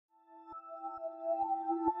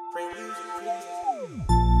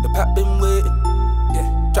The pack been waiting,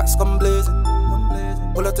 yeah. Tracks gone blazing.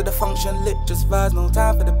 Pull up to the function lit, just vibes, no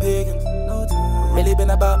time for the pagans. No time. Really been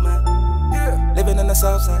about man, yeah. Living in the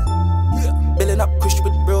south side, yeah. Building up kush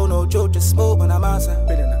with bro, no joke, just smoke when I'm outside.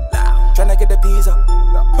 Tryna get the peas up,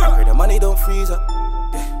 pray the money don't freeze up.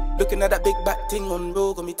 Yeah. Looking at that big back thing on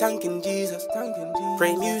road, got me thanking Jesus.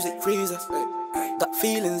 Pray music freeze us, got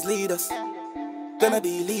feelings lead us. Gonna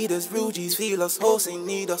be leaders, real G's feel us, hoes ain't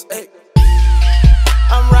need us. Ay.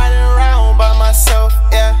 I'm riding around by myself,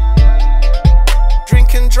 yeah.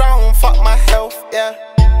 Drink and drown, fuck my health, yeah.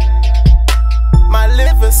 My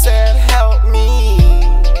liver said help me,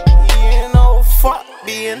 you know, fuck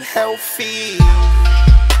being healthy.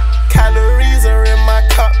 Calories are in my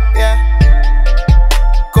cup, yeah.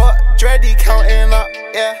 Got dready counting up,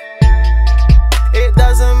 yeah. It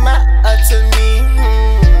doesn't matter to me,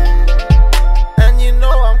 and you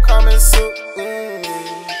know I'm coming soon.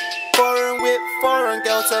 Foreign whip, foreign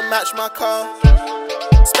girl to match my car.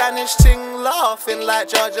 Spanish ting laughing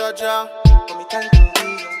like ja ja ja.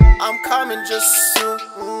 I'm coming just soon,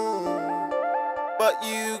 but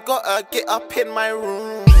you gotta get up in my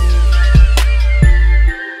room.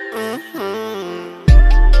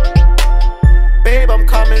 Babe, I'm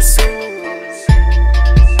coming soon.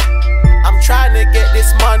 I'm trying to get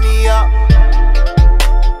this money up.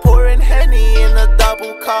 Pouring Henny in a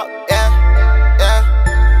double cup, yeah, yeah.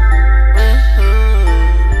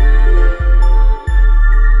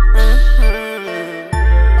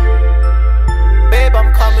 Babe,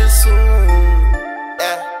 I'm coming soon,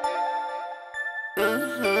 yeah.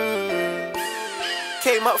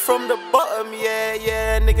 Came up from the bottom, yeah,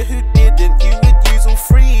 yeah. Nigga who didn't, you would use all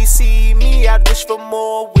free. See me, I'd wish for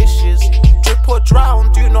more wishes. Drip or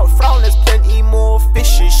drown, do not frown, there's plenty more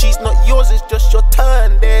fishes. She's not yours, it's just your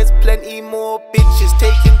turn, there's plenty more bitches.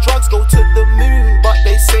 Taking drugs, go to the moon, but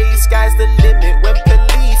they say sky's the limit. When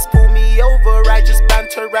police pull me over, I just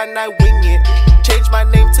banter and I wing it. Change my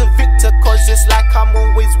name to Victor, cause it's like I'm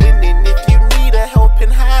always winning. If you need a helping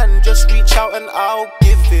hand, just reach out and I'll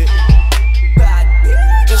give it.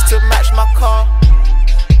 Just to match my car.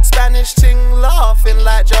 Spanish ting laughing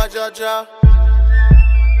like ja ja ja.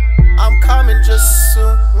 I'm coming just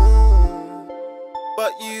soon,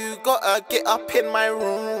 but you gotta get up in my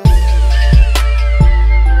room.